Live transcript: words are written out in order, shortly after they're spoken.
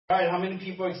All right, how many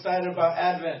people are excited about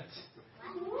Advent?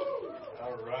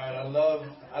 All right,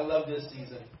 I love this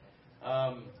season.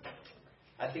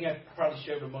 I think I probably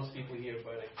shared with most people here,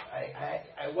 but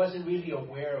I wasn't really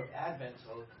aware of Advent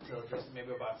until just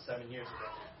maybe about 7 years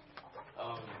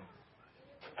ago.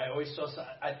 I always saw.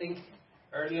 I think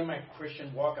early in my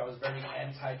Christian walk, I was very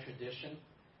anti-tradition.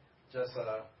 Just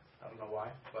I don't know why,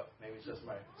 but maybe it's just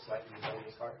my slightly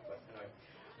rebellious heart. But anyway.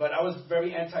 But I was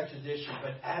very anti-tradition.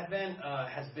 But Advent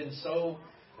has been so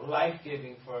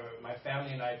life-giving for my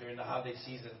family and I during the holiday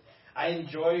season. I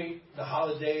enjoy the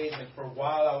holidays, and for a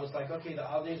while I was like, okay, the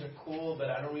holidays are cool, but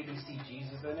I don't really see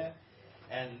Jesus in it.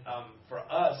 And for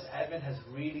us, Advent has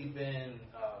really been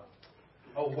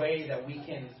a way that we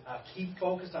can keep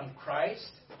focused on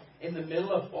Christ in the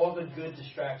middle of all the good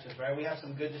distractions, right? We have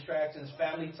some good distractions,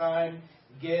 family time,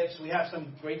 gifts. We have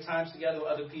some great times together with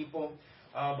other people.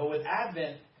 But with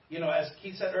Advent, you know, as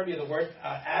Keith said earlier, the word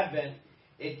Advent,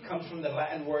 it comes from the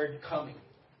Latin word coming.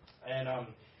 And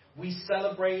we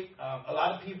celebrate, a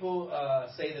lot of people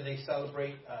say that they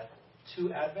celebrate 2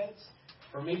 Advents.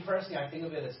 For me personally, I think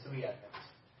of it as 3 Advents.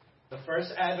 The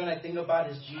first Advent I think about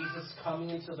is Jesus coming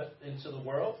into the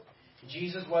world.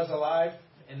 Jesus was alive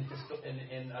in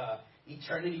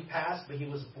eternity past, but he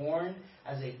was born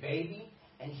as a baby,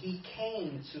 and he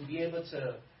came to be able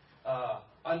to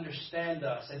understand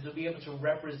us and to be able to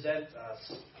represent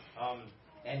us.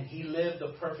 And he lived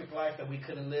the perfect life that we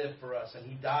couldn't live for us. And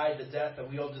he died the death that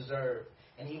we all deserve.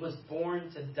 And he was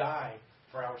born to die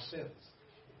for our sins.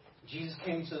 Jesus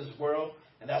came to this world,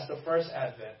 and that's the first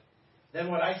Advent.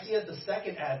 Then what I see as the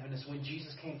second Advent is when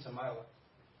Jesus came to my life.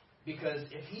 Because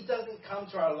if he doesn't come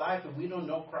to our life and we don't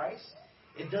know Christ,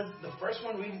 the first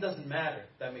one really doesn't matter,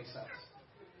 if that makes sense.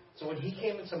 So when he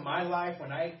came into my life,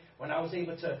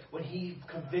 when he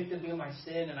convicted me of my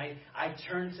sin, and I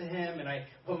turned to him and I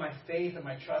put my faith and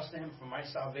my trust in him for my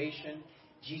salvation,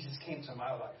 Jesus came to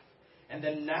my life. And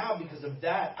then now, because of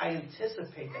that, I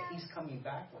anticipate that he's coming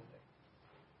back one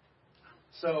day.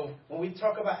 So when we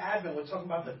talk about Advent, we're talking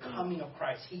about the coming of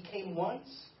Christ. He came once,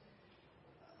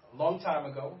 a long time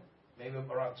ago, maybe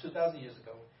around 2,000 years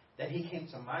ago, that he came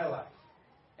to my life.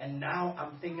 And now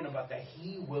I'm thinking about that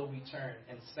he will return.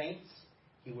 And saints,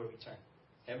 he will return.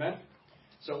 Amen?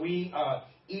 So we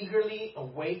eagerly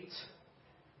await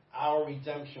our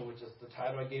redemption, which is the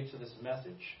title I gave to this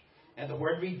message. And the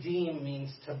word redeem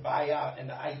means to buy out. And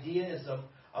the idea is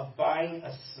of buying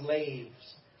a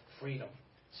slave's freedom.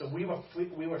 So we were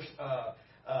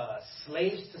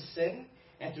slaves to sin.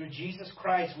 And through Jesus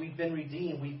Christ, we've been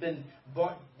redeemed. We've been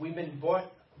bought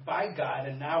by God,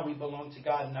 and now we belong to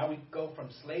God. And now we go from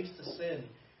slaves to sin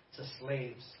to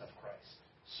slaves of Christ,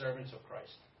 servants of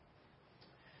Christ.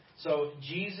 So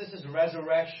Jesus'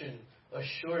 resurrection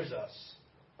assures us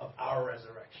of our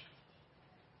resurrection.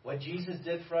 What Jesus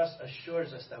did for us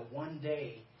assures us that one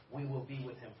day we will be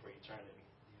with him for eternity.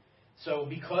 So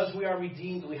because we are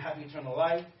redeemed, we have eternal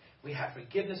life, we have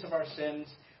forgiveness of our sins,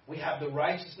 we have the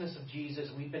righteousness of Jesus,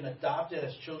 we've been adopted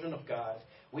as children of God,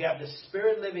 we have the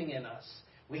Spirit living in us,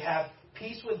 we have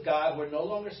peace with God. We're no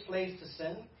longer slaves to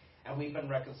sin, and we've been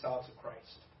reconciled to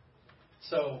Christ.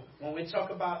 So when we talk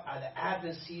about the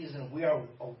Advent season, we are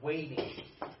awaiting.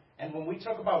 And when we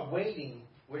talk about waiting,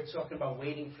 we're talking about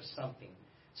waiting for something.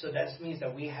 So that means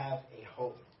that we have a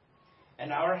hope.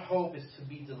 And our hope is to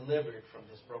be delivered from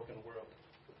this broken world.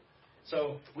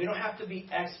 So we don't have to be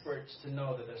experts to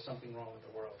know that there's something wrong with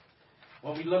the world.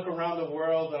 When we look around the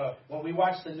world, when we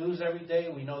watch the news every day,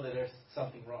 we know that there's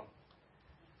something wrong.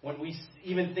 When we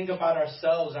even think about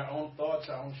ourselves, our own thoughts,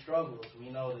 our own struggles, we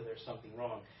know that there's something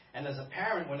wrong. And as a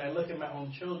parent, when I look at my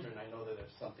own children, I know that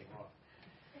there's something wrong.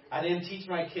 I didn't teach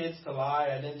my kids to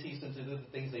lie. I didn't teach them to do the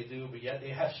things they do, but yet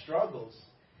they have struggles.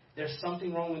 There's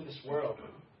something wrong with this world.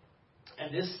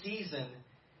 And this season,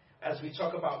 as we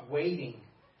talk about waiting,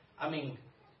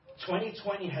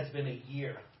 2020 has been a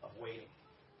year of waiting.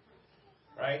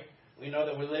 Right? We know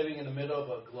that we're living in the middle of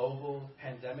a global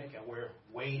pandemic, and we're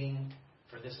waiting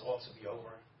for this all to be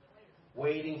over.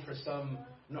 Waiting for some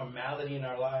normality in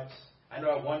our lives. I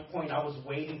know at one point I was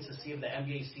waiting to see if the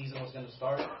NBA season was going to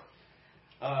start.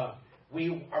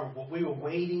 We were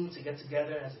waiting to get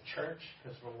together as a church,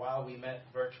 because for a while we met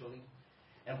virtually.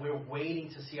 And we were waiting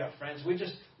to see our friends. We're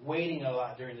just waiting a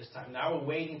lot during this time. Now we're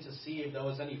waiting to see if there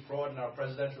was any fraud in our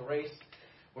presidential race.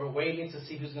 We're waiting to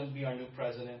see who's going to be our new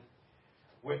president.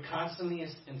 We're constantly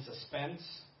in suspense.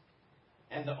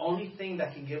 And the only thing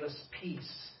that can give us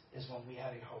peace is when we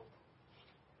have a hope.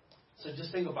 So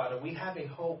just think about it. We have a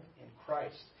hope in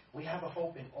Christ. We have a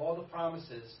hope in all the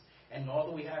promises and all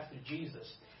that we have through Jesus.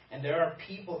 And there are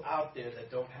people out there that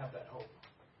don't have that hope.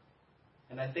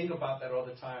 And I think about that all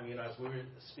the time, as we were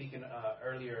speaking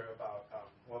earlier about,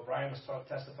 Brian was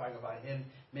testifying about him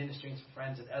ministering to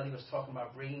friends, and Ellie was talking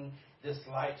about bringing this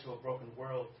light to a broken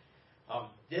world.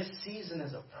 This season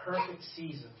is a perfect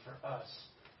season for us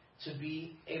to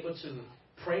be able to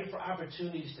pray for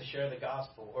opportunities to share the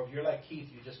gospel. Or if you're like Keith,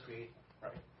 you just create,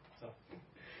 right? So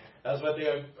that's what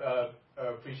they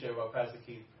appreciate about Pastor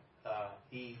Keith.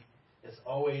 He is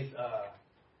always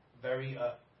very,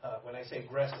 when I say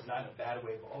aggressive, not in a bad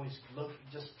way, but always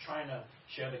just trying to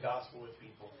share the gospel with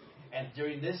people. And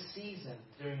during this season,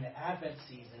 during the Advent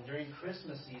season, during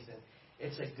Christmas season,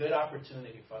 it's a good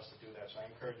opportunity for us to do that. So I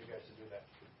encourage you guys to do that.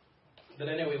 But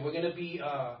anyway, we're going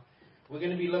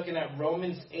to be looking at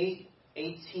Romans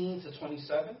 8:18 to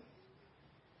 27,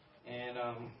 and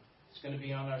it's going to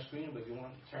be on our screen. But if you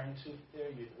want to turn to there,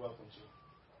 you're welcome to.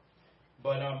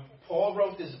 But Paul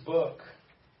wrote this book.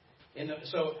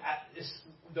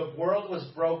 The world was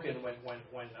broken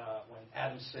when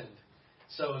Adam sinned.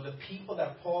 So the people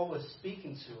that Paul was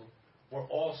speaking to were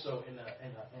also in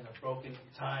a broken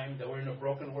time. They were in a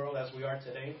broken world as we are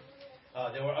today.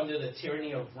 They were under the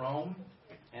tyranny of Rome,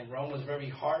 and Rome was very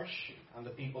harsh on the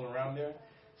people around there.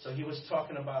 So he was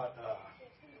talking about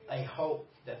a hope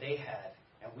that they had,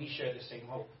 and we share the same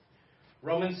hope.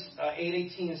 Romans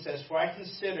 8:18 says, "For I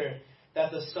consider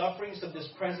that the sufferings of this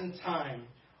present time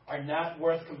are not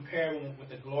worth comparing with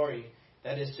the glory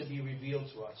that is to be revealed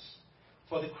to us.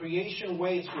 For the creation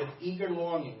waits with eager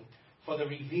longing for the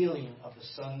revealing of the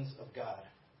sons of God.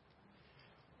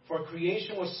 For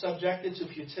creation was subjected to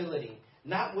futility,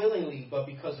 not willingly, but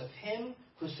because of him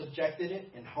who subjected it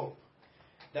in hope,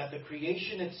 that the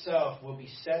creation itself will be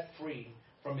set free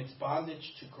from its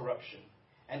bondage to corruption,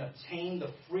 and obtain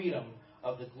the freedom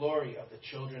of the glory of the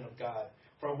children of God.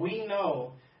 For we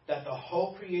know that the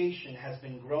whole creation has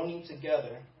been groaning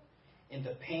together in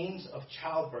the pains of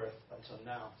childbirth until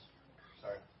now."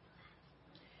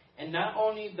 And not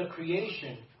only the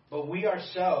creation, but we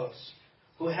ourselves,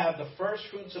 who have the first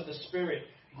fruits of the Spirit,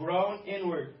 groan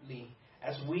inwardly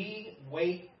as we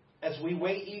wait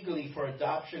eagerly for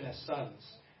adoption as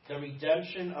sons, the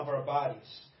redemption of our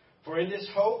bodies. For in this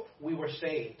hope we were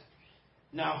saved.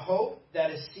 Now hope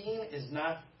that is seen is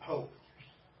not hope.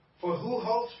 For who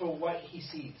hopes for what he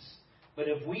sees? But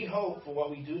if we hope for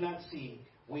what we do not see,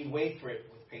 we wait for it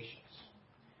with patience.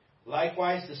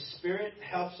 Likewise, the Spirit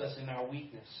helps us in our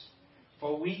weakness.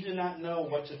 For we do not know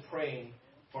what to pray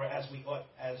for as we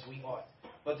ought.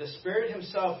 But the Spirit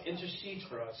himself intercedes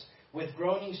for us with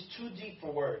groanings too deep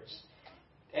for words.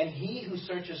 And he who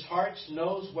searches hearts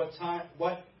knows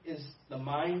what is the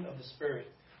mind of the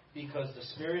Spirit, because the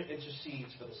Spirit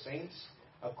intercedes for the saints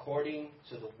according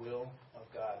to the will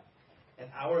of God.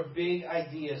 And our big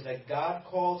idea is that God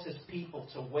calls his people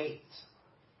to wait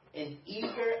in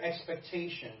eager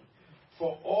expectation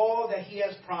for all that he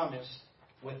has promised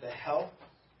with the help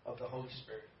of the Holy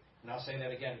Spirit. And I'll say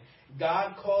that again.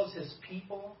 God calls his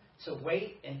people to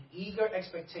wait in eager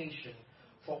expectation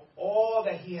for all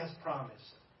that he has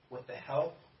promised with the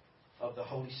help of the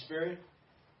Holy Spirit.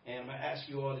 And I'm going to ask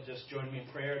you all to just join me in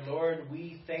prayer. Lord,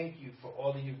 we thank you for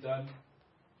all that you've done.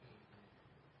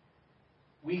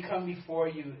 We come before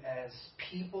you as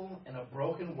people in a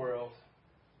broken world,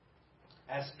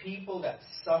 as people that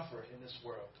suffer in this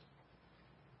world,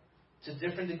 to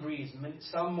different degrees,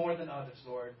 some more than others,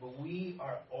 Lord, but we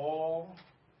are all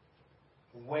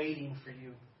waiting for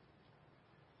you.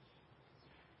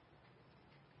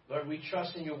 Lord, we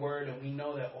trust in your word, and we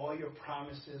know that all your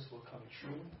promises will come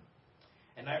true.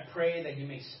 And I pray that you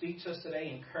may speak to us today,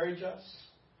 encourage us,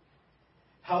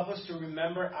 help us to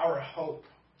remember our hope,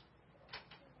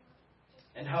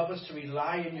 and help us to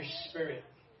rely on your Spirit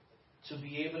to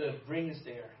be able to bring us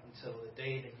there until the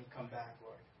day that you come back,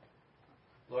 Lord.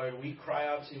 Lord, we cry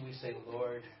out to you. We say,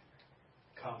 Lord,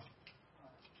 come.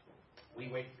 We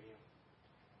wait for you.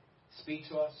 Speak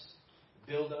to us,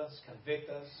 build us, convict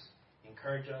us,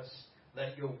 encourage us.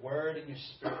 Let your word and your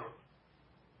Spirit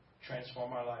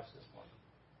transform our lives this morning.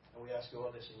 And we ask you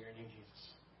all this in your name,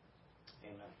 Jesus.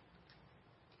 Amen.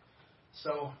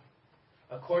 So,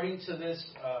 according to this,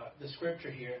 the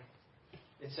scripture here,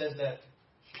 it says that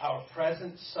our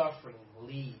present suffering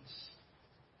leads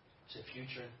to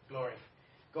future glory.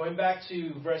 Going back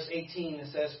to verse 18, it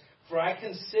says, "For I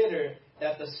consider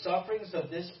that the sufferings of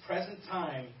this present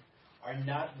time are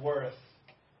not worth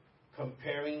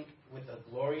comparing with the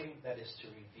glory that is to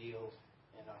reveal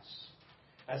in us."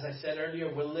 As I said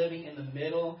earlier, we're living in the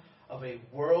middle of a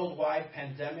worldwide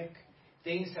pandemic.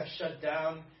 Things have shut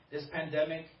down. This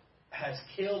pandemic has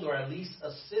killed or at least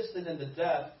assisted in the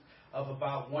death of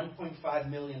about 1.5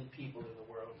 million people in the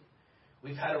world.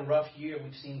 We've had a rough year.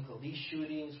 We've seen police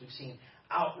shootings. We've seen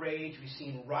outrage. We've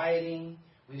seen rioting.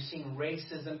 We've seen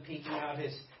racism peeking out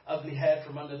his ugly head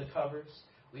from under the covers.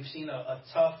 We've seen a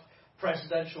tough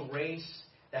presidential race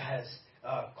that has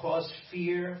caused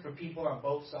fear for people on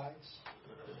both sides.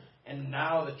 And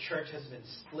now the church has been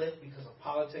split because of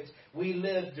politics. We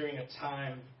live during a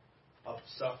time of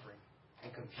suffering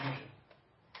and confusion.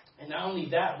 And not only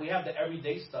that, we have the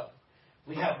everyday stuff.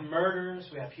 We have murders.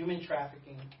 We have human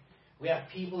trafficking. We have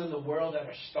people in the world that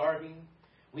are starving.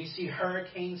 We see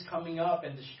hurricanes coming up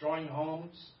and destroying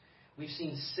homes. We've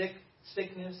seen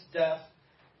sickness, death,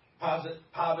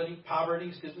 poverty,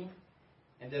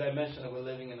 And did I mention that we're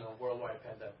living in a worldwide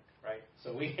pandemic, right?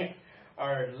 So we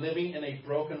are living in a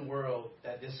broken world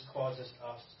that this causes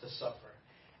us to suffer.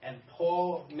 And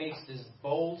Paul makes this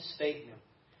bold statement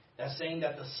that's saying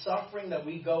that the suffering that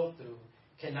we go through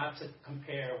cannot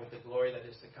compare with the glory that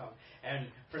is to come. And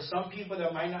for some people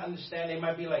that might not understand, they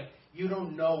might be like, you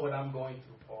don't know what I'm going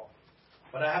through, Paul.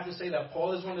 But I have to say that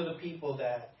Paul is one of the people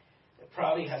that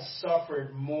probably has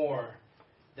suffered more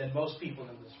than most people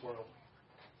in this world.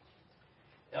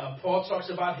 Paul talks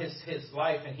about his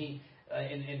life, and he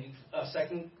in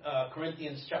 2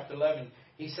 Corinthians chapter 11,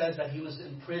 he says that he was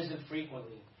in prison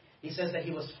frequently. He says that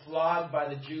he was flogged by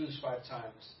the Jews 5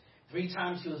 times. 3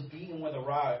 times he was beaten with a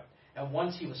rod, and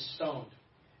once he was stoned.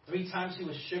 3 times he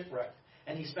was shipwrecked,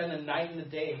 and he spent a night and a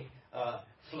day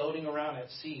floating around at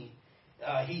sea.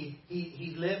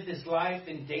 He lived his life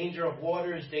in danger of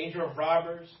waters, danger of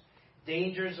robbers,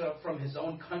 dangers from his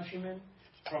own countrymen,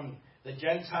 from the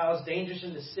Gentiles, dangers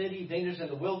in the city, dangers in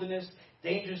the wilderness,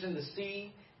 dangers in the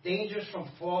sea, dangers from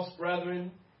false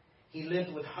brethren. He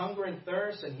lived with hunger and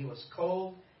thirst, and he was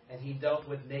cold, and he dealt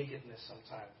with nakedness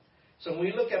sometimes. So when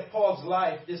we look at Paul's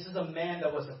life, this is a man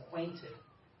that was acquainted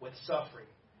with suffering.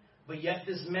 But yet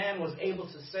this man was able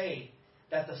to say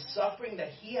that the suffering that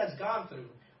he has gone through,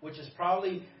 which is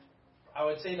probably, I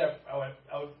would say that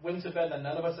I wouldn't bet that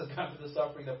none of us has gone through the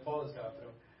suffering that Paul has gone through.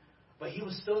 But he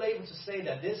was still able to say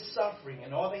that this suffering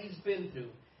and all that he's been through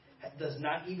does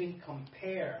not even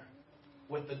compare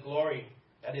with the glory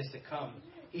that is to come.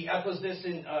 He echoes this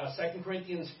in 2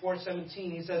 Corinthians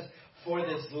 4:17. He says, for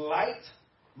this light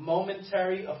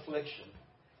momentary affliction.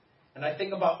 And I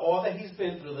think about all that he's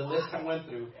been through, the list I went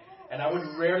through, and I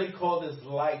would rarely call this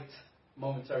light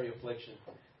momentary affliction.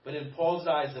 But in Paul's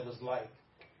eyes, it was light.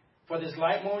 For this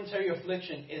light momentary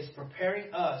affliction is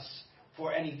preparing us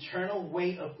for an eternal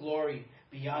weight of glory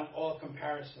beyond all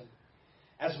comparison.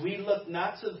 As we look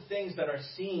not to the things that are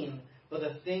seen, but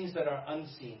the things that are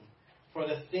unseen. For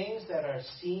the things that are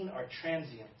seen are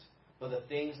transient, but the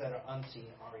things that are unseen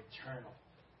are eternal.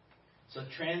 So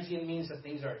transient means that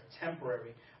things are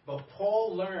temporary. But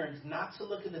Paul learned not to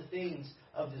look at the things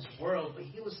of this world, but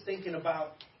he was thinking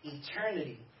about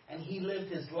eternity. And he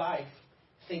lived his life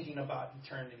thinking about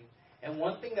eternity. And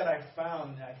one thing that I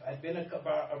found, I've been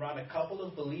around a couple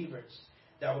of believers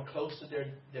that were close to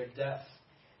their death.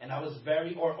 And I was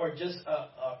just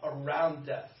around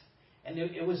death. And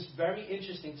it was very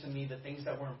interesting to me, the things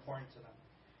that were important to them,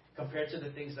 compared to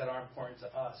the things that are important to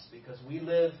us. Because we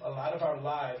live a lot of our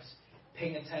lives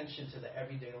paying attention to the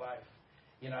everyday life.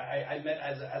 You know, I met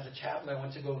as a chaplain, I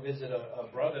went to go visit a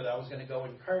brother that I was going to go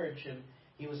encourage him.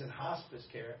 He was in hospice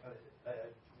care,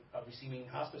 receiving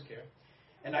hospice care.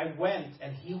 And I went,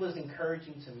 and he was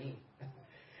encouraging to me.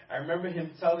 I remember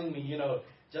him telling me,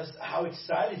 just how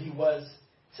excited he was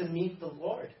to meet the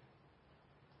Lord.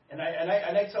 And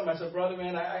I told him, I said, brother,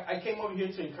 man, I came over here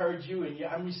to encourage you, and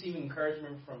I'm receiving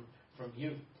encouragement from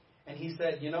you. And he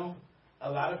said,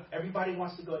 everybody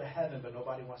wants to go to heaven, but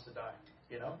nobody wants to die,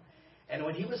 And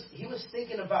when he was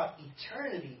thinking about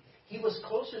eternity, he was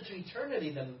closer to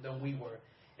eternity than we were.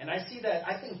 And I see that,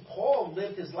 I think Paul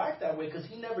lived his life that way because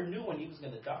he never knew when he was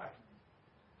going to die.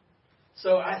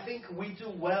 So I think we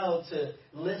do well to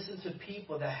listen to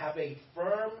people that have a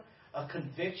firm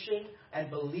conviction and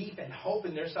belief and hope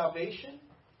in their salvation.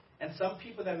 And some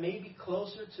people that may be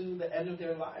closer to the end of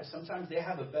their lives, sometimes they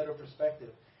have a better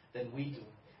perspective than we do.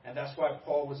 And that's why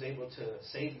Paul was able to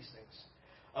say these things.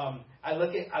 I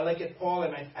look at Paul,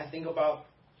 and I think about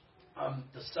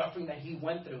the suffering that he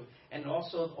went through, and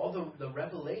also all the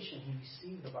revelation he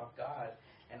received about God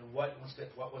and what was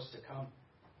to come.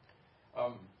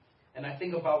 And I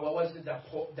think about what was it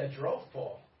that drove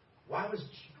Paul. Why was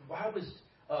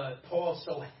Paul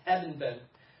so heaven bent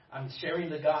on sharing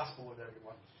the gospel with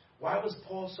everyone? Why was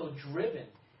Paul so driven?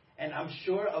 And I'm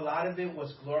sure a lot of it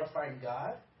was glorifying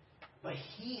God, but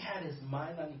he had his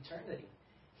mind on eternity.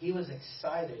 He was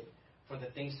excited for the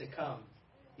things to come.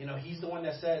 He's the one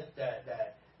that said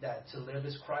that to live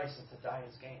is Christ and to die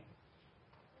is gain.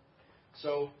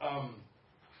 So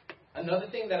Another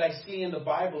thing that I see in the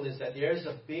Bible is that there is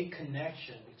a big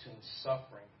connection between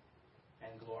suffering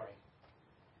and glory.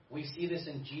 We see this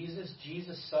in Jesus.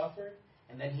 Jesus suffered,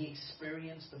 and then he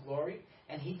experienced the glory.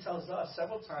 And he tells us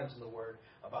several times in the Word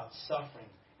about suffering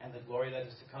and the glory that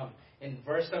is to come. In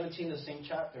verse 17 of the same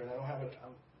chapter, and I don't have it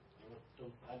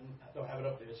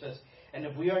up there, it says, "And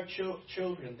if we are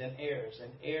children, then heirs,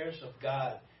 and heirs of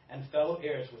God, and fellow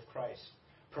heirs with Christ,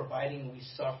 providing we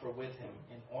suffer with him,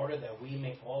 in order that we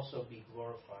may also be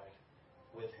glorified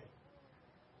with him."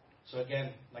 So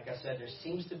again, like I said, there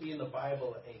seems to be in the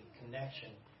Bible a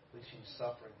connection between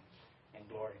suffering and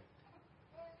glory.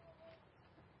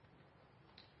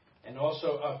 And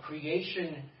also,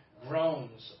 creation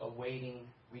groans awaiting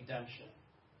redemption.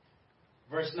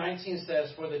 Verse 19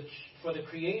 says, For the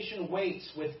creation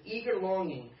waits with eager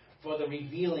longing for the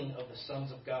revealing of the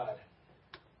sons of God.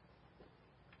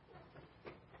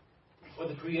 For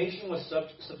the creation was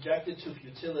subjected to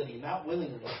futility, not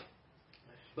willingly,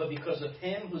 but because of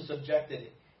him who subjected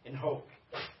it in hope,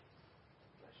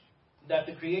 that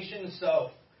the creation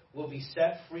itself will be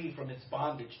set free from its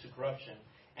bondage to corruption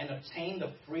and obtain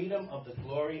the freedom of the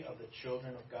glory of the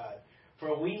children of God.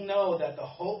 For we know that the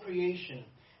whole creation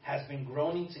has been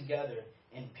groaning together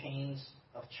in pains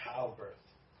of childbirth.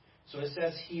 So it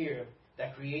says here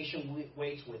that creation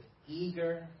waits with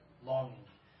eager longing.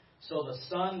 So the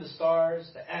sun, the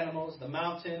stars, the animals, the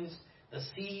mountains, the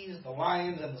seas, the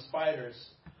lions, and the spiders,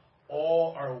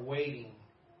 all are waiting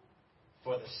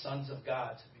for the sons of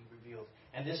God to be revealed.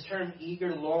 And this term,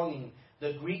 eager longing,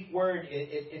 the Greek word,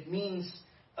 it means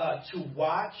to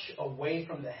watch away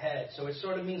from the head. So it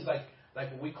sort of means like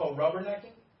what we call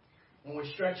rubbernecking. When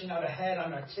we're stretching out ahead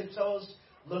on our tiptoes,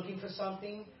 looking for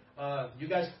something. You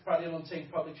guys probably don't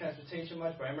take public transportation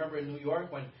much, but I remember in New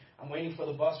York when I'm waiting for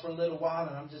the bus for a little while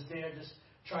and I'm just there just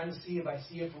trying to see if I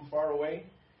see it from far away.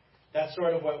 That's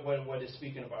sort of what it's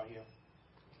speaking about here.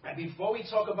 And before we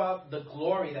talk about the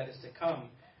glory that is to come,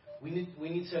 we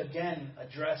need to again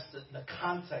address the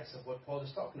context of what Paul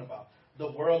is talking about,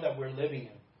 the world that we're living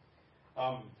in.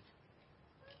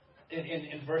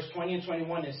 In verse 20 and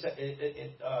 21,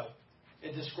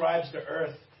 it describes the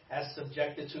earth as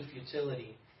subjected to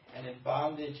futility and in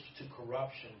bondage to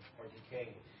corruption or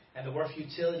decay. And the word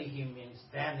futility here means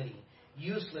vanity,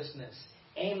 uselessness,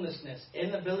 aimlessness,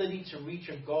 inability to reach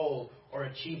a goal or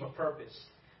achieve a purpose.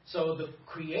 So the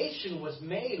creation was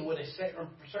made with a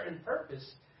certain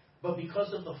purpose, but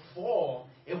because of the fall,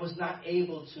 it was not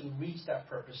able to reach that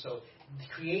purpose. So the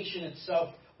creation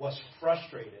itself was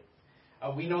frustrated.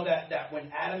 We know that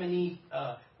when Adam and Eve,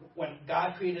 when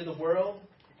God created the world,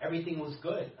 everything was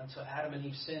good until Adam and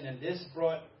Eve sinned. And this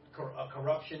brought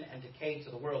corruption and decay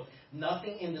to the world.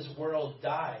 Nothing in this world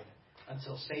died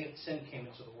until sin came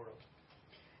into the world.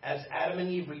 As Adam and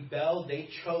Eve rebelled, they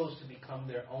chose to become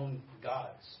their own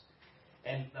gods.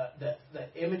 And the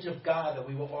image of God that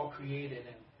we were all created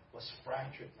in was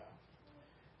fractured now.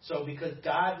 So because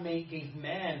God gave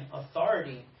man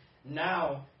authority,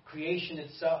 now creation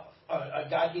itself,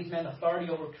 God gave man authority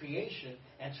over creation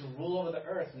and to rule over the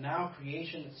earth. Now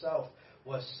creation itself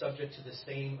was subject to the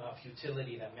same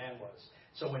futility that man was.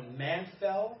 So when man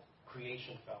fell,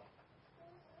 creation fell.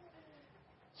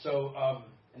 So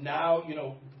now,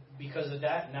 because of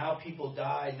that, now people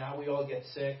die. Now we all get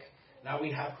sick. Now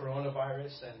we have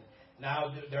coronavirus. And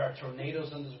now there are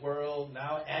tornadoes in this world.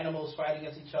 Now animals fighting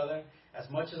against each other. As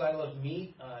much as I love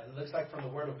meat, it looks like from the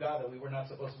Word of God that we were not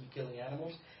supposed to be killing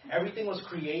animals. Everything was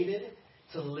created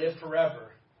to live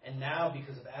forever. And now,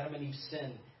 because of Adam and Eve's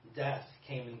sin, death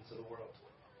came into the world.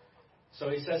 So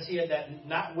he says here that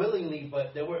not willingly,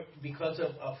 but they were because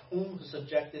of whom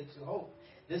subjected to hope.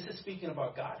 This is speaking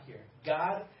about God here.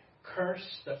 God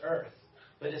cursed the earth,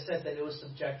 but it says that it was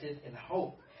subjected in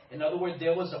hope. In other words,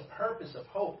 there was a purpose of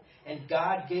hope. And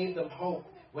God gave them hope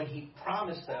when he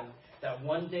promised them that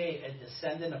one day a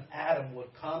descendant of Adam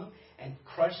would come and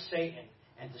crush Satan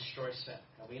and destroy sin.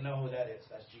 And we know who that is.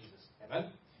 That's Jesus.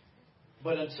 Amen?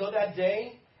 But until that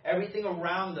day, everything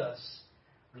around us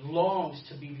longs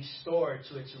to be restored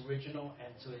to its original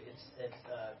and to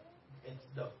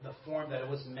the form that it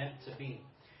was meant to be.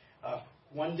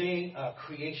 One day,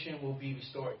 creation will be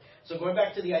restored. So going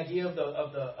back to the idea of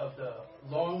the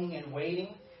longing and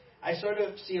waiting, I sort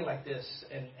of see it like this,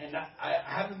 and I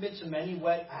haven't been to many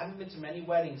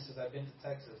weddings since I've been to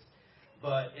Texas,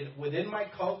 but within my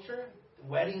culture,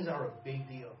 weddings are a big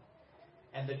deal,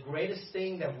 and the greatest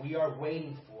thing that we are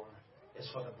waiting for is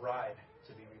for the bride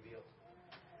to be revealed.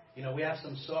 We have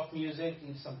some soft music,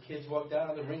 and some kids walk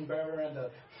down, the ring bearer and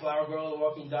the flower girl are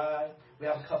walking by. We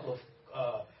have a couple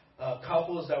of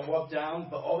couples that walk down,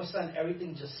 but all of a sudden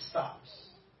everything just stops.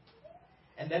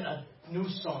 And then a new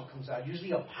song comes out,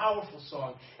 usually a powerful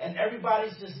song, and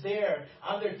everybody's just there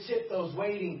on their tiptoes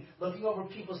waiting, looking over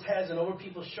people's heads and over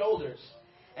people's shoulders.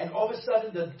 And all of a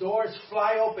sudden the doors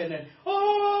fly open and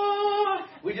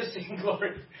we just sing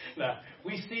glory. Now,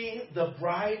 we see the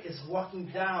bride is walking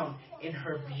down in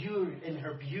her beauty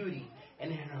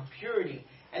and in her purity.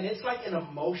 And it's like an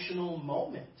emotional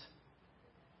moment.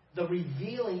 The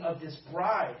revealing of this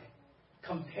bride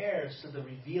compares to the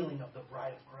revealing of the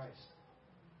bride of Christ.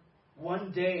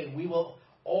 One day we will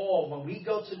all, when we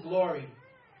go to glory,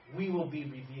 we will be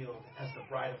revealed as the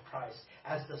bride of Christ,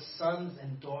 as the sons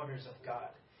and daughters of God.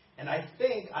 And I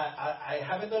think, I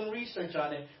haven't done research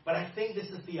on it, but I think this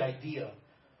is the idea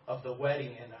of the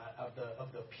wedding and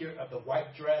of the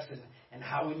white dress and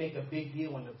how we make a big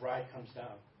deal when the bride comes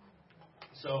down.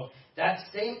 So that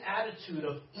same attitude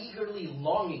of eagerly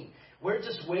longing, we're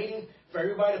just waiting for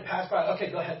everybody to pass by.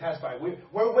 Okay, go ahead, pass by.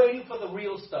 We're waiting for the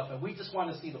real stuff, and we just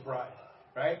want to see the bride,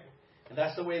 right? And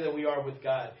that's the way that we are with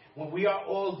God. When we are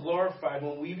all glorified,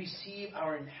 when we receive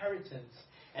our inheritance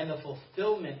and the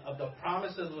fulfillment of the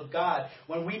promises of God,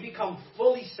 when we become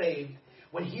fully saved,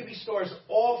 when He restores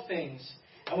all things,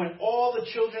 and when all the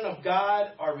children of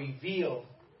God are revealed,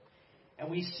 and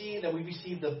we see that we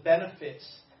receive the benefits,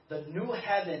 the new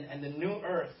heaven and the new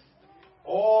earth,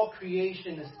 all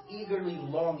creation is eagerly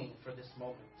longing for this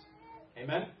moment.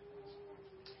 Amen?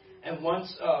 And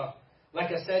once,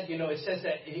 like I said, it says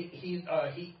that he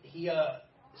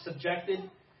subjected,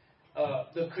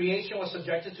 the creation was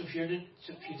subjected to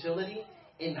futility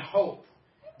in hope.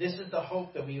 This is the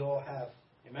hope that we all have.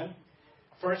 Amen?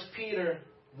 1 Peter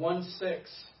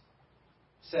 1:6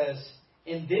 says,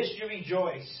 "In this you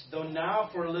rejoice, though now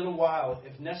for a little while,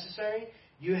 if necessary,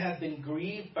 you have been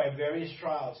grieved by various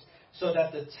trials, so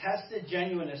that the tested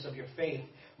genuineness of your faith,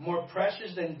 more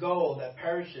precious than gold that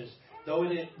perishes, though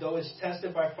it's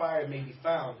tested by fire, may be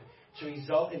found, to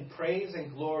result in praise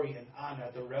and glory and honor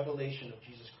at the revelation of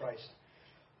Jesus Christ.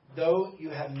 Though you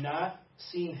have not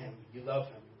seen Him, you love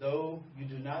Him. Though you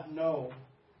do not now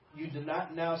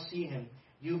see Him,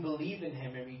 you believe in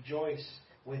Him and rejoice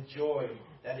with joy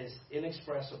that is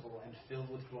inexpressible and filled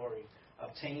with glory,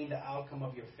 obtaining the outcome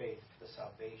of your faith, the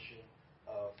salvation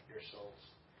of your souls."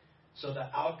 So the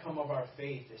outcome of our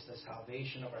faith is the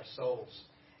salvation of our souls.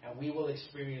 And we will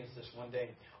experience this one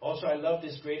day. Also, I love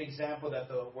this great example that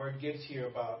the Word gives here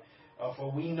about, for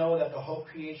we know that the whole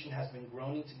creation has been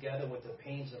groaning together with the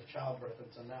pains of childbirth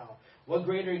until now. What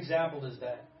greater example is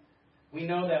that? We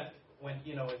know that when,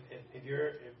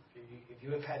 if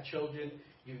you have had children,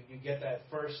 you get that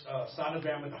first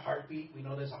sonogram with a heartbeat. We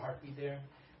know there's a heartbeat there.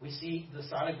 We see the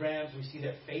sonograms, we see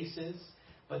their faces,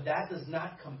 but that does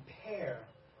not compare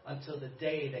until the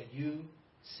day that you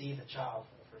see the child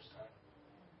for the first time.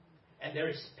 And there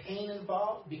is pain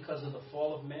involved because of the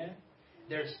fall of man.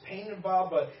 There's pain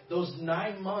involved, but those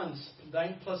 9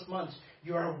 plus months,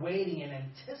 you are waiting and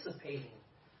anticipating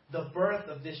the birth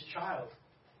of this child.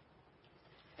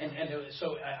 And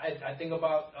so I think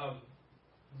about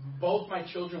both my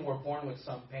children were born with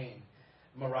some pain.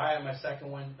 Mariah, my second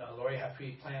one, Lori had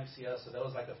preeclampsia, so that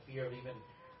was like a fear of even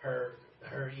her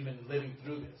even living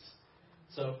through this.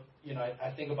 So,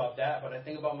 I think about that, but I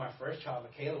think about my first child,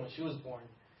 Michaela, when she was born,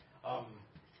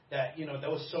 that, there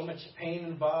was so much pain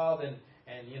involved and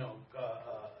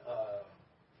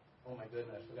oh my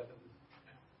goodness, I forgot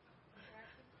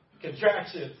the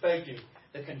contractions, thank you.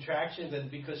 The contractions, and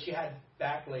because she had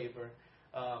back labor,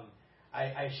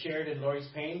 I shared in Lori's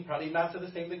pain, probably not to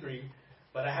the same degree,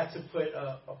 but I had to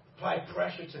apply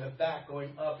pressure to her back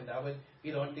going up, and that would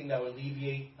be the only thing that would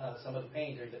alleviate some of the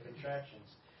pain during the contractions.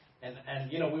 And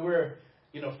we were,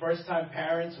 first-time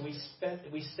parents. We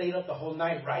stayed up the whole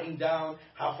night writing down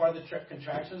how far the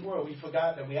contractions were. We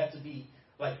forgot that we had to be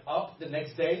up the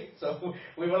next day, so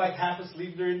we were half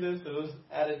asleep during this. So it was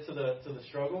added to the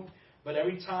struggle. But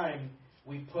every time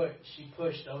she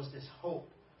pushed, there was this hope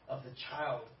of the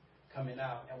child coming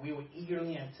out, and we were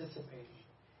eagerly anticipating.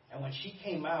 And when she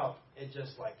came out, it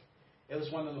was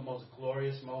one of the most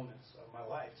glorious moments of my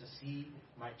life to see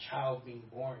my child being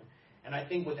born. And I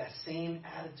think with that same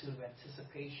attitude of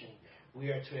anticipation, we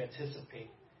are to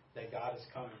anticipate that God is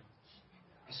coming.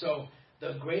 So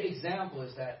the great example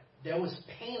is that there was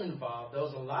pain involved. There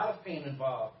was a lot of pain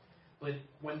involved. But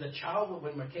when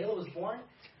Michaela was born,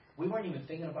 we weren't even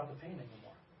thinking about the pain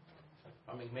anymore.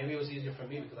 I mean, maybe it was easier for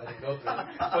me because I didn't go through it.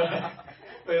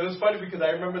 But it was funny because I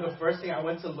remember the first thing I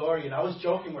went to Lori, and I was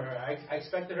joking with her. I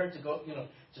expected her to go,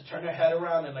 to turn her head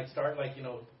around and start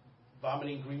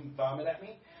vomiting green vomit at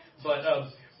me. But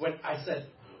when I said,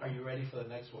 "Are you ready for the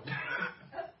next one?"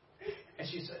 And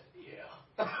she said, "Yeah."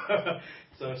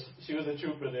 So she was a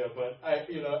trooper there. But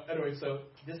anyway, so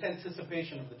this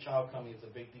anticipation of the child coming is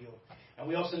a big deal. And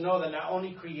we also know that not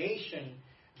only creation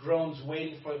groans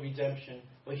waiting for redemption,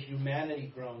 but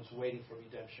humanity groans waiting for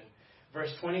redemption.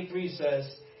 Verse 23 says,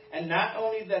 and not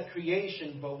only that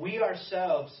creation, but we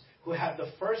ourselves, who have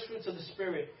the first fruits of the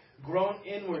Spirit, groan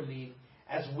inwardly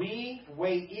as we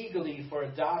wait eagerly for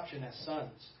adoption as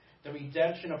sons, the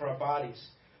redemption of our bodies.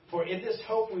 For in this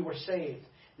hope we were saved.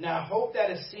 Now hope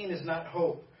that is seen is not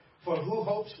hope, for who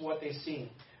hopes for what they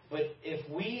see? But if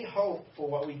we hope for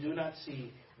what we do not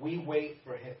see, we wait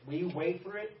for it. We wait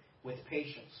for it with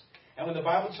patience. And when the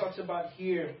Bible talks about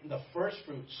here the first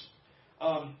fruits,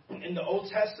 in the Old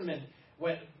Testament,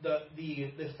 when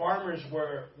the farmers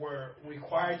were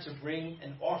required to bring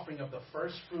an offering of the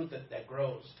first fruit that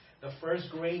grows, the first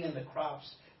grain in the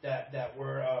crops that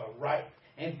were ripe.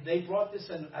 And they brought this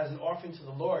in as an offering to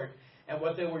the Lord. And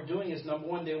what they were doing is, number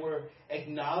one, they were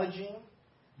acknowledging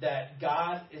that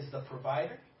God is the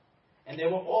provider. And they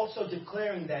were also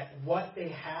declaring that what they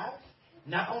have,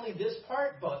 not only this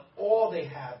part, but all they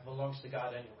have belongs to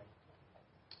God anyway.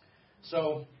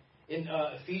 So in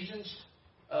Ephesians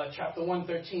chapter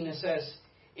 1:13, it says,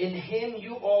 in him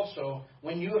you also,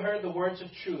 when you heard the words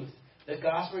of truth, the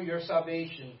gospel of your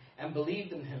salvation, and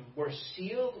believed in him, were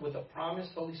sealed with the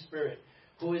promised Holy Spirit,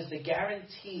 who is the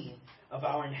guarantee of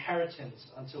our inheritance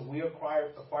until we acquire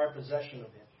possession of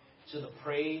it, to the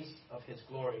praise of his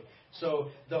glory.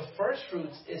 So the first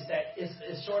fruits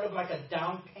is sort of like a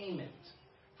down payment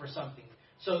for something.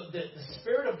 So the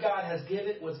Spirit of God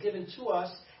was given to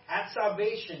us at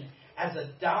salvation as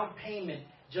a down payment,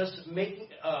 just making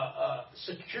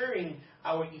securing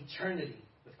our eternity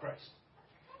with Christ.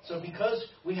 So because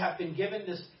we have been given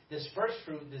this first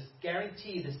fruit, this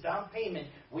guarantee, this down payment,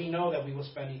 we know that we will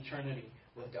spend eternity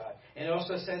with God. And it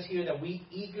also says here that we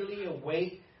eagerly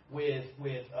await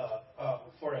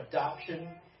for adoption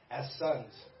as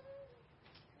sons.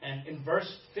 And in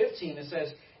verse 15 it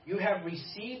says, you have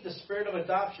received the Spirit of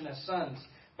adoption as sons,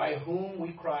 by whom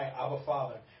we cry, Abba,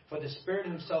 Father. For the Spirit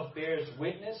himself bears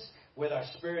witness with our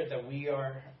spirit that we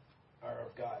are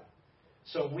of God.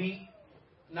 So we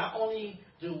not only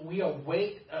do we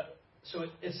await. So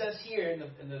it says here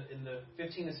in the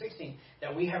 15 and 16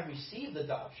 that we have received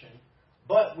adoption,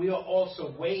 but we are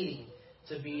also waiting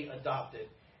to be adopted.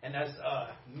 And as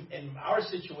in our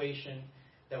situation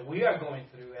that we are going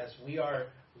through, as we are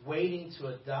waiting to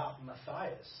adopt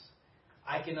Matthias,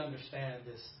 I can understand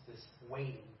this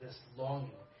waiting, this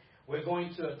longing. We're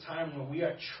going to a time where we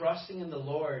are trusting in the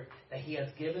Lord that he has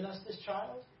given us this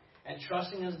child, and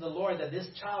trusting in the Lord that this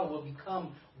child will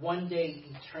become one day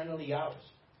eternally ours.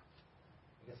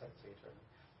 I guess I could say eternally.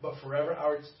 But forever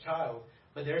our child.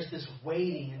 But there's this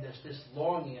waiting, and there's this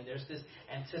longing, and there's this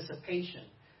anticipation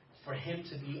for him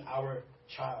to be our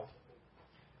child.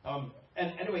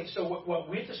 And anyway, so what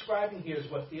we're describing here is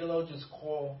what theologians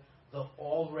call the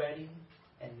already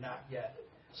and not yet.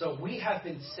 So we have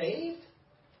been saved,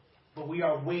 but we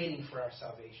are waiting for our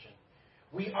salvation.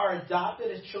 We are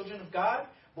adopted as children of God,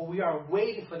 but we are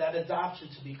waiting for that adoption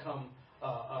to become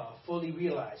fully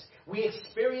realized. We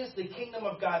experience the kingdom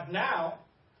of God now,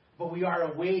 but we are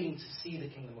awaiting to see the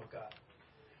kingdom of God.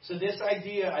 So this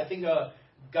idea, I think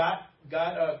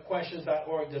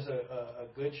GodQuestions.org does a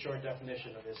good short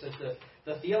definition of this. It says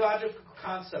the theological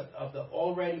concept of the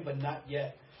already but not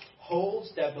yet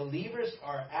holds that believers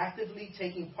are actively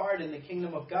taking part in the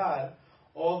kingdom of God,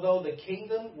 although the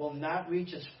kingdom will not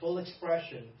reach its full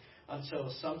expression until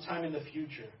sometime in the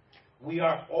future. We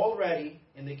are already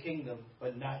in the kingdom,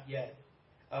 but not yet.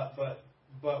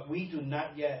 But we do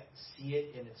not yet see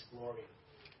it in its glory.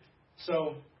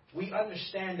 So we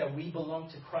understand that we belong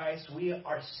to Christ. We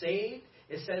are saved.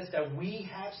 It says that we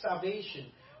have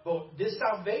salvation. But this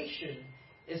salvation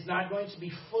is not going to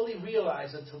be fully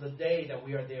realized until the day that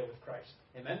we are there with Christ.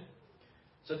 Amen?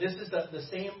 So this is the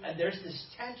same, and there's this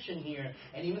tension here,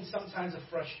 and even sometimes a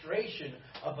frustration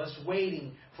of us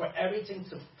waiting for everything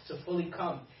to fully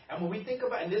come. And when we think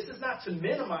about, and this is not to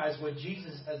minimize what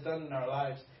Jesus has done in our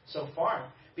lives so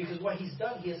far, because what he's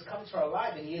done, he has come to our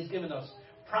life and he has given us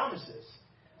promises.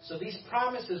 So these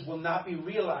promises will not be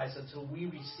realized until we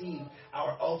receive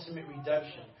our ultimate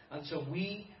redemption, until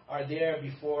we are there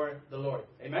before the Lord.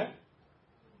 Amen?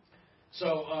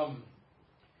 So,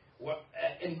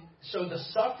 so the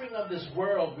suffering of this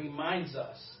world reminds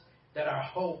us that our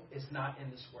hope is not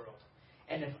in this world.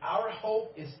 And if our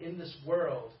hope is in this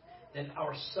world, then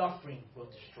our suffering will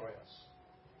destroy us.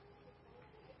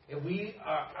 If we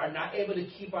are not able to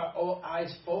keep our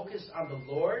eyes focused on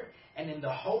the Lord and in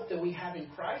the hope that we have in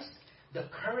Christ, the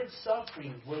current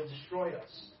suffering will destroy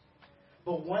us.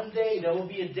 But one day there will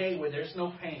be a day where there's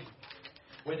no pain,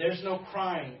 where there's no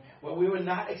crying, where we will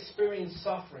not experience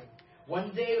suffering.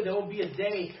 One day there will be a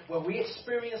day where we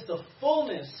experience the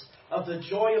fullness of the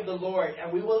joy of the Lord,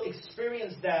 and we will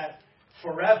experience that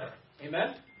forever.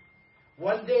 Amen?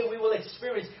 One day we will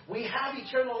experience. We have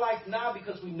eternal life now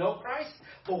because we know Christ,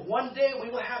 but one day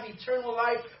we will have eternal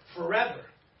life forever.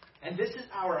 And this is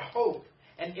our hope.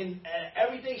 And in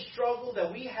everyday struggle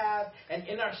that we have and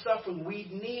in our suffering, we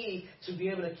need to be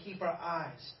able to keep our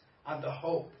eyes on the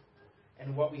hope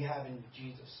and what we have in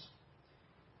Jesus.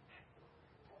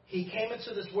 He came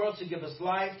into this world to give us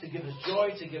life, to give us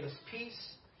joy, to give us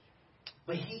peace.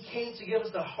 But He came to give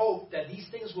us the hope that these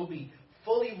things will be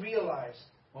fully realized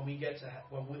when we get to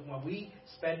when we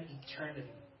spend eternity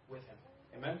with Him.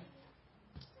 Amen?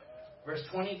 Verse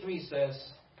 23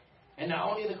 says, and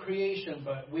not only the creation,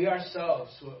 but we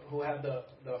ourselves who have the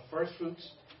first fruits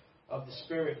of the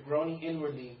Spirit groaning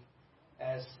inwardly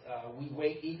as we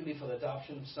wait eagerly for the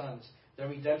adoption of sons, the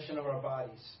redemption of our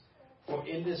bodies. For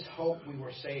in this hope we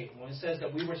were saved. When it says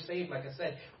that we were saved, like I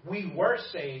said, we were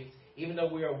saved even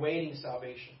though we are awaiting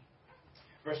salvation.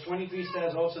 Verse 23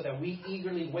 says also that we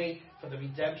eagerly wait for the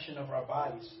redemption of our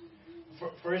bodies.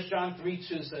 1 John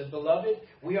 3:2 says, Beloved,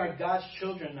 we are God's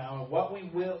children now, and what we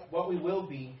will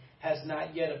be has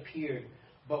not yet appeared.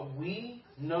 But we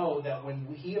know that when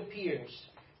He appears,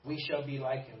 we shall be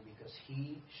like Him,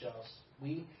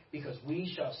 because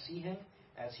we shall see Him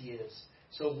as He is.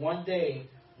 So one day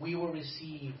we will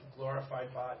receive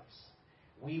glorified bodies.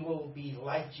 We will be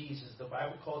like Jesus. The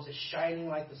Bible calls it shining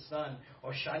like the sun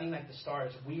or shining like the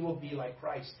stars. We will be like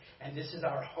Christ. And this is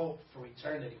our hope for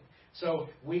eternity. So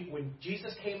when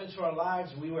Jesus came into our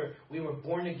lives, we were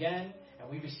born again and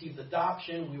we received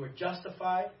adoption. We were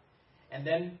justified. And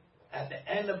then at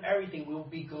the end of everything, we will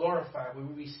be glorified. We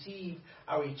will receive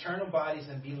our eternal bodies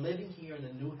and be living here in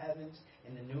the new heavens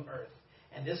and the new earth.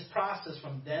 And this process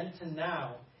from then to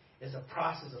now is a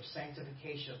process of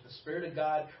sanctification, of the Spirit of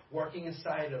God working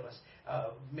inside of us,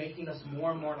 making us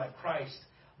more and more like Christ.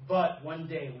 But one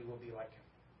day we will be like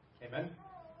Him. Amen?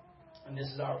 And this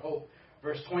is our hope.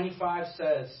 Verse 25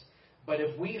 says, But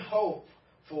if we hope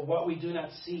for what we do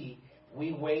not see,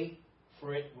 we wait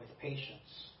for it with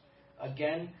patience.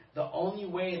 Again, the only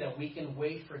way that we can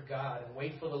wait for God and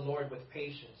wait for the Lord with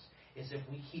patience is if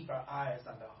we keep our eyes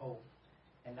on the hope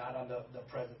and not on the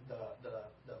current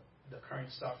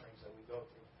sufferings that we go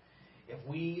through. If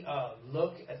we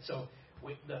look at, so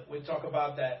we talk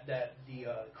about that the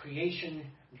creation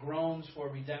groans for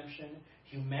redemption,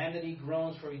 humanity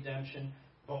groans for redemption,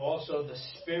 but also the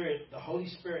Spirit, the Holy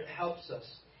Spirit helps us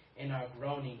in our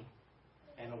groaning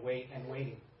and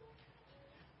waiting.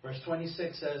 Verse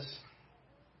 26 says,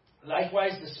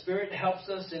 Likewise, the Spirit helps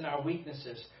us in our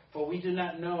weaknesses, for we do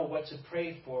not know what to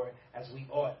pray for as we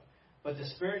ought. But the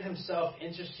Spirit Himself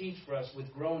intercedes for us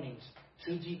with groanings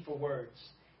too deep for words.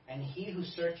 And He who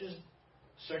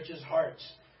searches hearts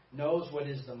knows what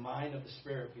is the mind of the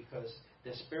Spirit, because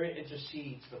the Spirit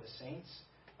intercedes for the saints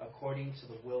according to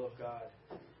the will of God.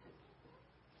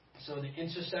 So the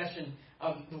intercession,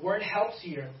 the word helps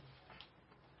here,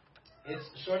 it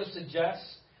sort of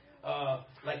suggests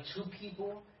like two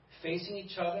people facing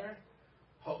each other,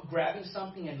 grabbing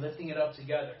something and lifting it up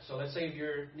together. So let's say if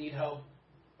you need help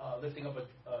lifting up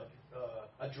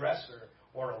a dresser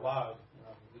or a log.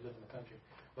 We live in the country.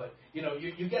 But,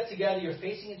 you get together, you're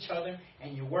facing each other,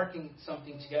 and you're working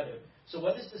something together. So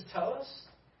what does this tell us?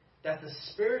 That the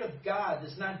Spirit of God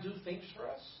does not do things for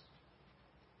us,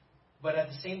 but at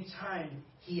the same time,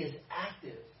 He is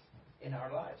active in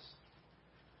our lives.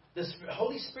 The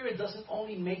Holy Spirit doesn't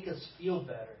only make us feel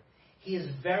better. He is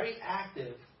very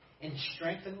active in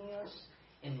strengthening us,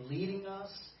 in leading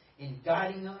us, in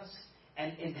guiding us,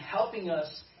 and in helping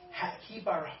us keep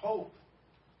our hope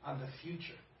on the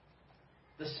future.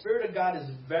 The Spirit of God is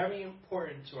very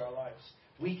important to our lives.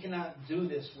 We cannot do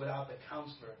this without the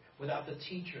counselor, without the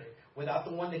teacher, without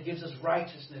the one that gives us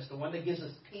righteousness, the one that gives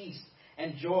us peace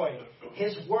and joy.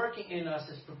 His working in us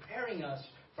is preparing us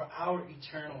for our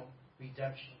eternal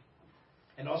redemption.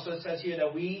 And also it says here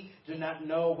that we do not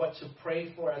know what to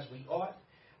pray for as we ought.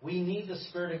 We need the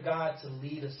Spirit of God to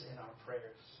lead us in our prayers.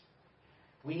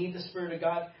 We need the Spirit of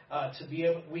God to be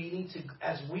able, we need to,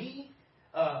 as we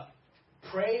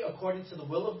pray according to the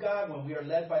will of God, when we are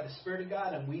led by the Spirit of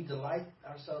God and we delight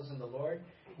ourselves in the Lord,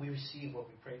 we receive what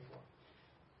we pray for.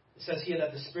 It says here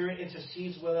that the Spirit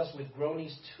intercedes with us with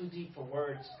groanings too deep for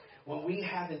words. When we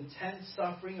have intense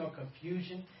suffering or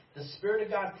confusion, the Spirit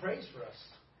of God prays for us.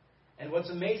 And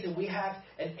what's amazing, we have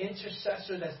an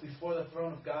intercessor that's before the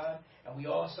throne of God, and we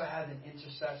also have an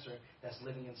intercessor that's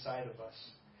living inside of us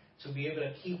to be able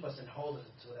to keep us and hold us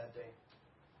until that day.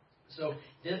 So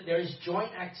there is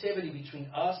joint activity between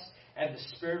us and the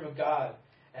Spirit of God,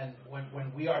 and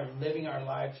when we are living our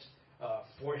lives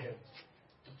for Him.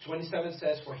 27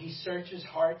 says, "For He searches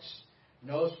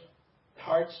knows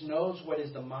what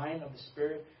is the mind of the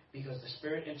Spirit, because the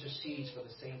Spirit intercedes for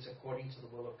the saints according to the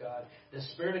will of God." The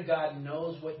Spirit of God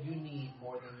knows what you need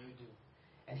more than you do.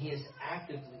 And He is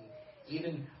actively,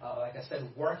 even, like I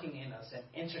said, working in us and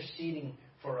interceding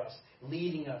for us,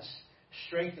 leading us,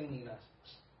 strengthening us.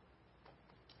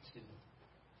 Excuse me.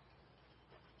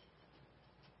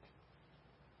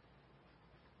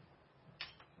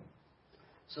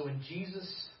 So when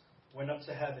Jesus went up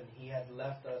to heaven, He had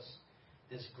left us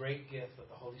this great gift of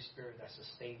the Holy Spirit that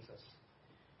sustains us.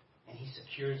 And He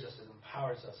secures us and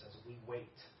empowers us as we wait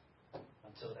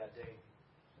until that day.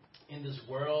 In this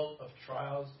world of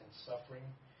trials and suffering,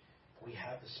 we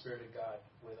have the Spirit of God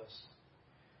with us.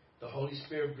 The Holy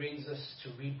Spirit brings us to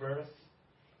rebirth.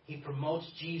 He promotes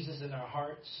Jesus in our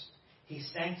hearts. He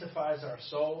sanctifies our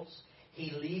souls.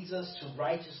 He leads us to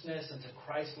righteousness and to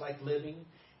Christ-like living.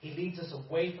 He leads us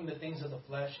away from the things of the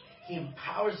flesh. He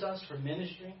empowers us for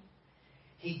ministry.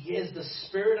 He gives the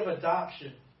Spirit of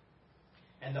adoption.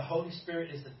 And the Holy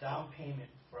Spirit is the down payment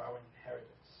for our inheritance.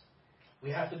 We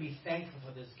have to be thankful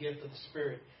for this gift of the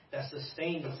Spirit that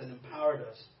sustains us and empowers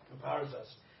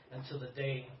us until the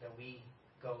day that we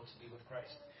go to be with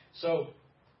Christ. So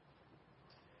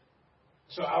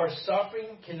our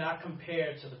suffering cannot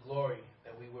compare to the glory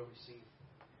that we will receive.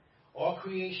 All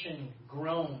creation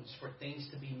groans for things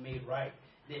to be made right.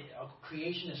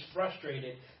 Creation is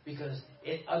frustrated because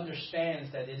it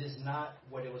understands that it is not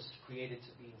what it was created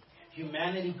to be.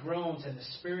 Humanity groans and the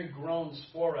Spirit groans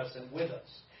for us and with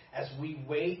us as we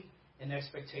wait in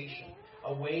expectation,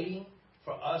 awaiting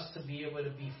for us to be able to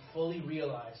be fully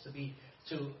realized,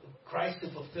 to Christ to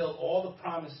fulfill all the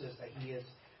promises that He has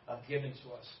given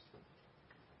to us.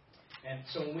 And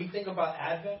so when we think about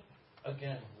Advent,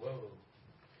 again,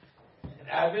 in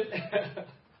Advent,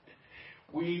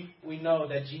 we know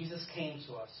that Jesus came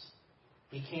to us.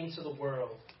 He came to the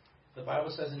world. The Bible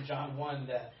says in John 1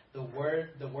 that the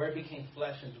Word became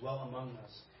flesh and dwelt among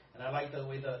us. And I like the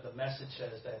way the message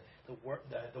says that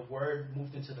the Word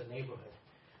moved into the neighborhood.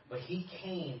 But He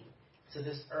came to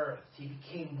this earth. He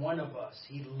became one of us.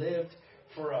 He lived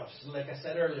for us. Like I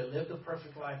said earlier, lived the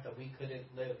perfect life that we couldn't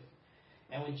live.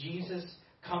 And when Jesus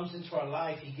comes into our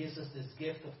life, He gives us this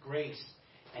gift of grace.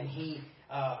 And He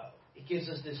gives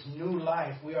us this new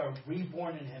life. We are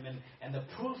reborn in Him. And the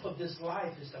proof of this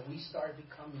life is that we start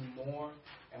becoming more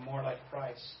and more like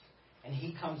Christ. And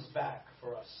He comes back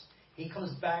for us. He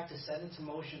comes back to set into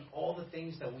motion all the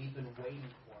things that we've been waiting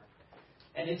for.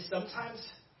 And sometimes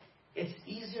it's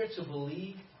easier to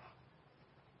believe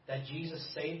that Jesus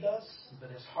saved us, but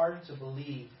it's harder to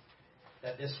believe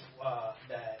that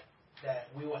that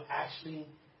we will actually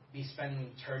be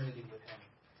spending eternity with Him.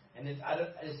 And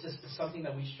it's just something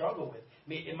that we struggle with.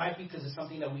 It might be because it's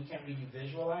something that we can't really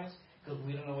visualize because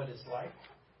we don't know what it's like.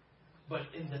 But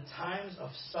in the times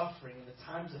of suffering, in the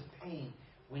times of pain,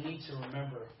 we need to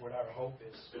remember what our hope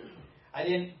is. I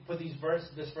didn't put this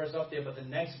verse up there, but the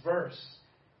next verse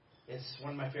is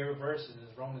one of my favorite verses.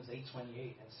 It's Romans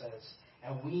 8:28, and says,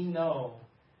 "And we know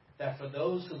that for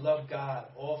those who love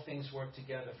God, all things work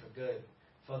together for good,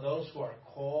 for those who are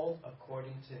called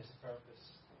according to His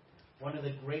purpose." One of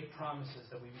the great promises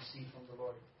that we receive from the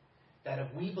Lord. That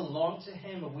if we belong to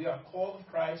Him, if we are called of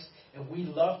Christ, if we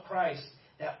love Christ,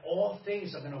 that all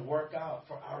things are going to work out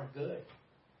for our good.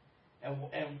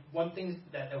 And one thing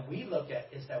that we look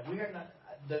at is that we are not,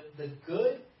 the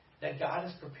good that God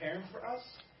is preparing for us,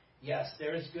 yes,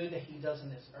 there is good that He does in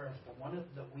this earth,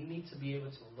 but we need to be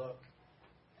able to look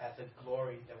at the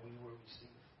glory that we will receive.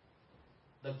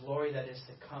 The glory that is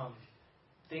to come.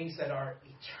 Things that are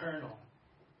eternal.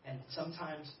 And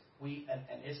sometimes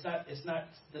it's not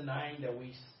denying that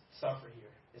we suffer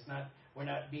here. We're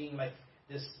not being like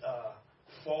this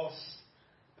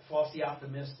falsely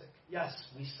optimistic. Yes,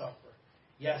 we suffer.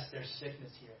 Yes, there's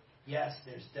sickness here. Yes,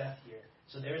 there's death here.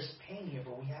 So there is pain here,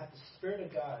 but we have the Spirit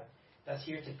of God that's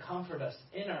here to comfort us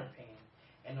in our pain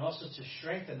and also to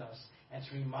strengthen us and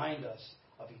to remind us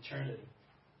of eternity.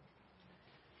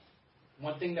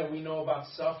 One thing that we know about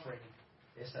suffering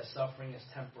is that suffering is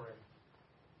temporary.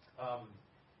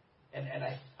 And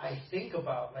I think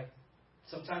about, like,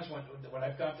 sometimes when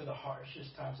I've gone through the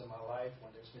harshest times of my life,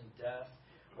 when there's been death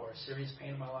or serious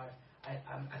pain in my life,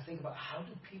 I think about how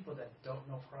do people that don't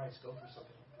know Christ go through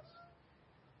something like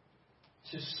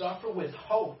this? To suffer with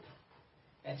hope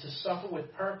and to suffer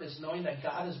with purpose, knowing that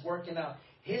God is working out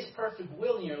His perfect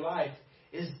will in your life,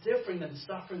 is different than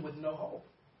suffering with no hope.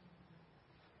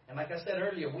 And like I said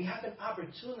earlier, we have an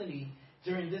opportunity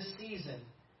during this season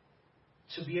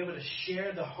to be able to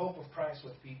share the hope of Christ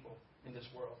with people in this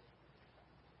world.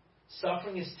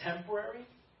 Suffering is temporary,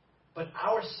 but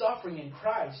our suffering in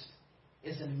Christ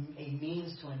is a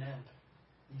means to an end.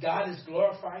 God is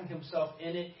glorifying Himself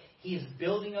in it. He is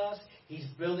building us. He's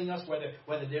building us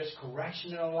whether there's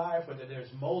correction in our life, whether there's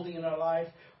molding in our life,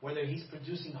 whether He's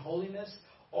producing holiness.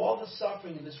 All the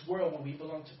suffering in this world, when we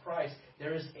belong to Christ,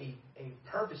 there is a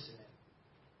purpose in it.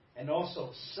 And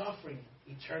also, suffering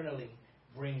eternally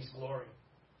brings glory.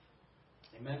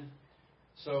 Amen?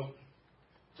 So,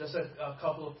 just a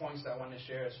couple of points that I want to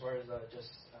share as far as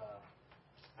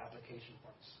application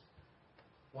points.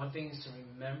 One thing is to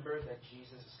remember that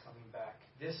Jesus is coming back.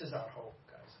 This is our hope,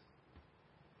 guys.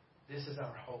 This is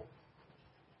our hope.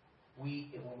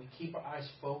 When we keep our eyes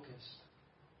focused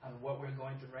on what we're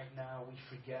going through right now, we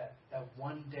forget that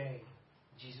one day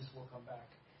Jesus will come back.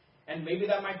 And maybe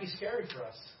that might be scary for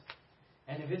us.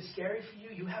 And if it's scary for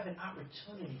you, you have an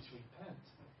opportunity to repent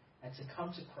and to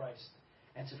come to Christ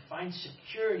and to find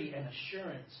security and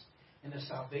assurance in the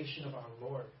salvation of our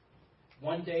Lord.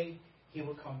 One day He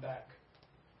will come back.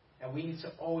 And we need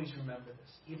to always remember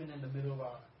this, even in the middle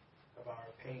of our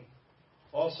pain.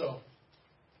 Also,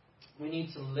 we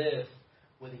need to live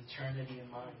with eternity in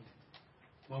mind.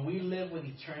 When we live with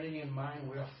eternity in mind,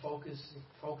 we are focused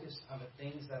on the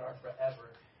things that are forever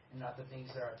and not the things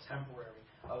that are temporary.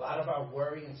 A lot of our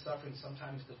worry and suffering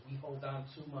sometimes because we hold on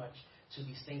too much to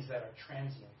these things that are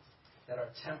transient, that are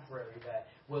temporary, that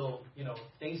will,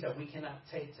 things that we cannot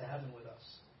take to heaven with us.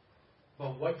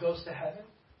 But what goes to heaven?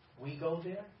 We go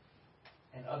there,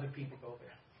 and other people go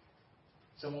there.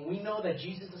 So when we know that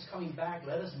Jesus is coming back,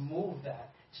 let us move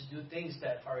that to do things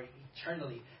that are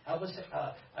eternally. Help us.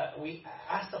 We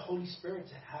ask the Holy Spirit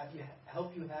to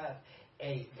help you have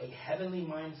a heavenly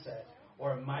mindset,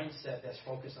 or a mindset that's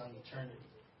focused on eternity.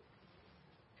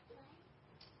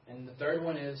 And the third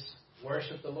one is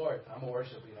worship the Lord. I'm a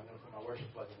worship leader. I'm going to put my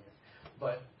worship plug in here.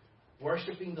 But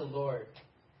worshiping the Lord.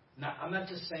 Now, I'm not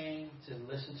just saying to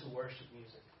listen to worship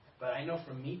music. But I know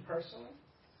for me personally,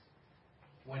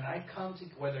 when I come to,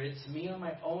 whether it's me on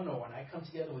my own or when I come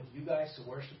together with you guys to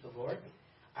worship the Lord,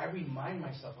 I remind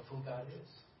myself of who God is.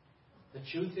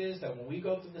 The truth is that when we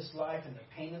go through this life and the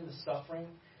pain and the suffering,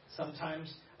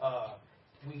 sometimes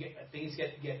things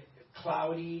get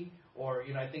cloudy, or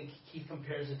I think Keith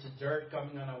compares it to dirt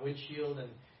coming on our windshield, and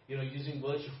using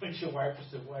windshield wipers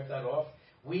to wipe that off.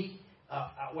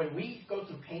 When we go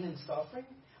through pain and suffering,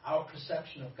 our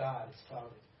perception of God is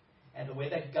clouded. And the way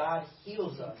that God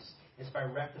heals us is by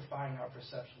rectifying our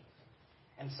perception of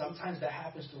Him. And sometimes that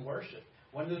happens through worship.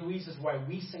 One of the reasons why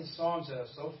we sing songs that are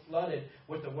so flooded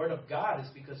with the Word of God is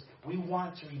because we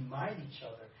want to remind each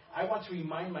other. I want to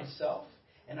remind myself,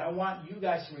 and I want you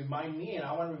guys to remind me, and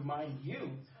I want to remind you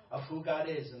of who God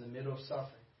is in the middle of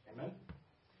suffering. Amen?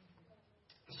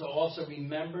 So also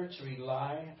remember to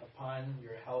rely upon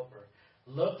your helper.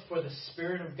 Look for the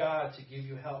Spirit of God to give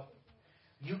you help.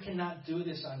 You cannot do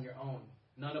this on your own.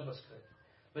 None of us could.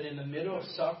 But in the middle of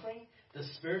suffering, the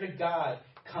Spirit of God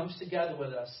comes together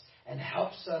with us and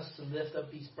helps us to lift up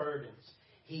these burdens.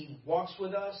 He walks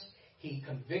with us. He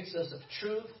convicts us of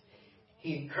truth.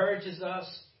 He encourages us.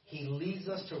 He leads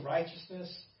us to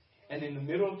righteousness. And in the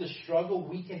middle of the struggle,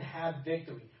 we can have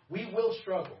victory. We will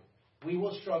struggle. We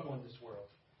will struggle in this world.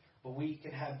 But we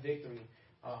can have victory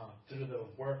through the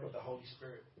work of the Holy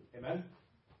Spirit. Amen?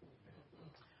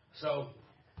 So,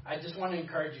 I just want to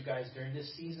encourage you guys during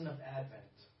this season of Advent.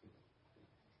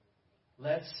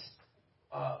 Let's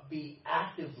be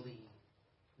actively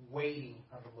waiting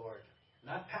on the Lord.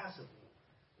 Not passively,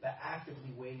 but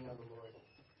actively waiting on the Lord.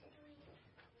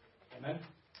 Amen?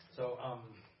 So, I'm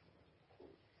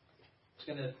just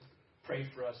going to pray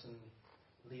for us and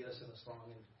lead us in a song.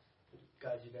 And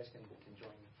guys, you guys can join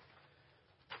me.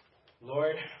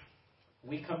 Lord,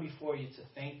 we come before you to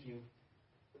thank you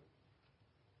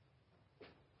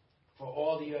for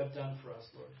all that you have done for us,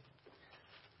 Lord.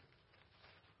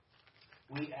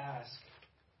 We ask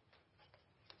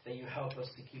that you help us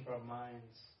to keep our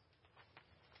minds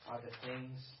on the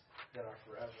things that are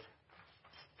forever,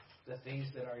 the things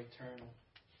that are eternal.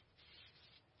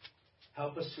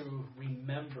 Help us to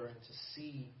remember and to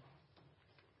see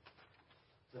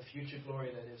the future glory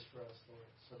that is for us, Lord,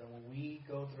 so that when we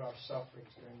go through our sufferings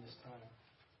during this time,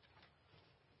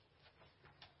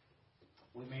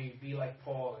 we may be like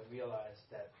Paul and realize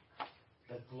that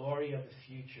the glory of the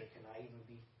future cannot even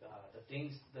be,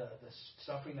 the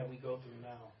suffering that we go through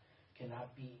now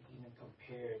cannot be even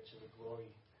compared to the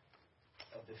glory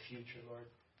of the future, Lord.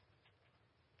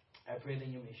 I pray that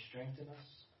you may strengthen us.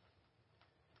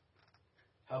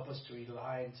 Help us to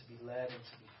rely and to be led and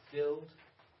to be filled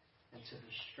and to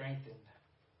be strengthened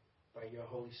by your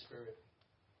Holy Spirit.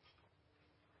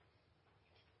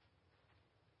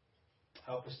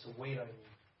 Help us to wait on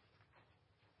you,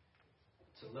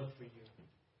 to look for you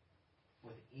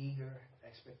with eager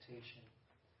expectation.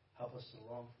 Help us to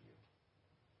long for you.